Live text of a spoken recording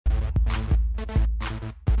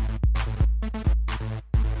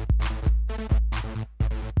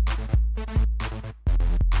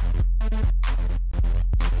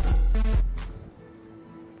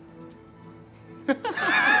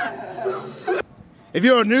If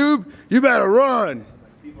you're a noob, you better run.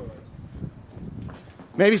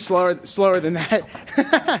 Maybe slower than that.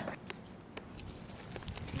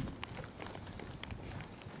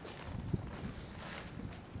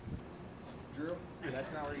 Drew,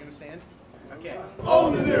 that's not where you're gonna stand? Okay.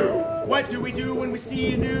 Own the noob! What do we do when we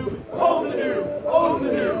see a noob? Own the noob! Own the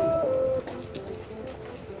noob!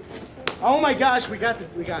 Oh my gosh, we got this,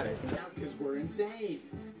 we got it. Because we're insane.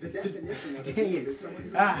 The definition of dang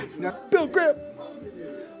it. No. Bill Grip!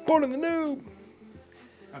 Born in the noob!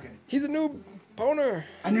 Okay. He's a noob boner.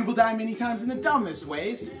 A noob will die many times in the dumbest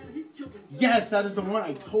ways. Yes, that is the one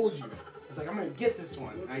I told you. I was like, I'm gonna get this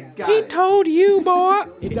one. I got it. He told you, boy!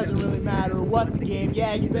 It doesn't really matter what the game,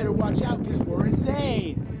 yeah, you better watch out because we're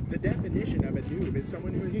insane. The definition of a noob is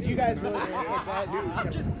someone who is. Did you guys really like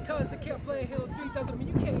that? Just because I can't play Halo 3 doesn't mean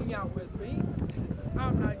you can't hang out with me.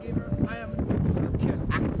 I'm not a gamer, I am a noob. I can't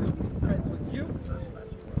actually be friends with you.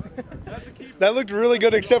 That looked really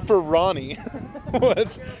good except for Ronnie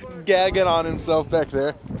was gagging on himself back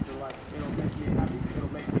there.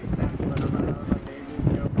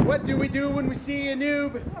 What do we do when we see a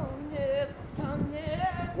noob?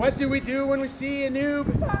 What do we do when we see a noob?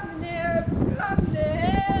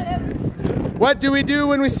 What do we do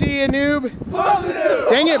when we see a noob?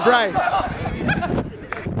 Dang it, Bryce.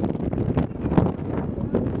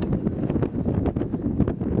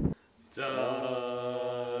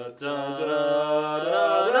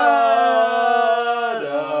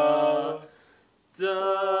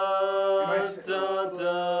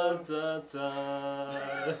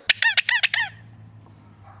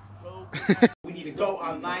 We need to go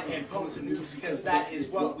online and post some news because that is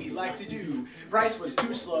what we like to do. Bryce was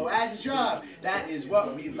too slow at his job. That is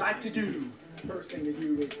what we like to do. First thing to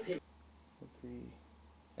do is pick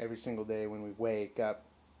every single day when we wake up.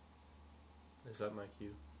 Is that my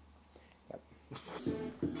cue? Yep.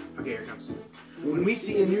 Okay, here it comes. When we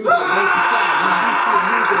see a noob that makes us sad, when we see a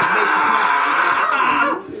noob that makes us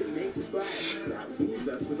mad, it makes us glad. That leaves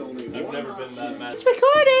us with only one. I've never been that mad. It's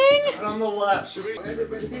recording! Right on the left.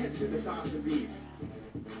 Everybody dance to this awesome beat.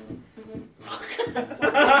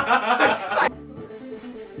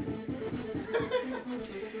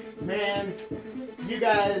 Man, you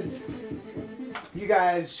guys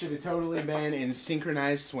should have totally been in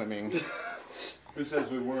synchronized swimming. Who says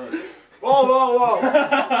we weren't? Whoa, whoa, whoa!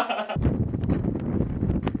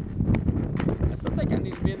 I still think I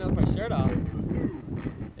need to be enough with my shirt off.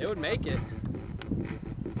 It would make it.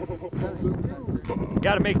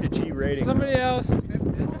 Gotta make the G rating. Somebody else.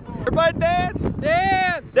 Everybody dance!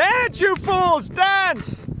 Dance! Dance, you fools!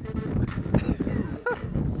 Dance!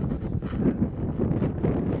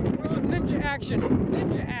 With some ninja action.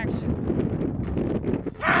 Ninja action.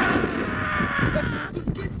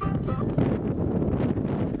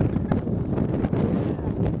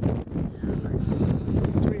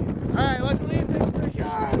 Sweet. Alright, let's leave this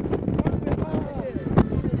brickyard.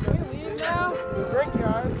 Can we leave now?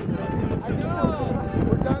 Brickyard. I know.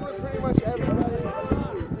 We're done with pretty much everybody.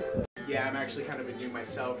 Yeah, I'm actually kind of a noob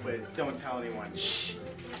myself, but don't tell anyone. Shh.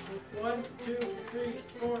 1, 2, 3,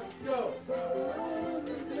 4.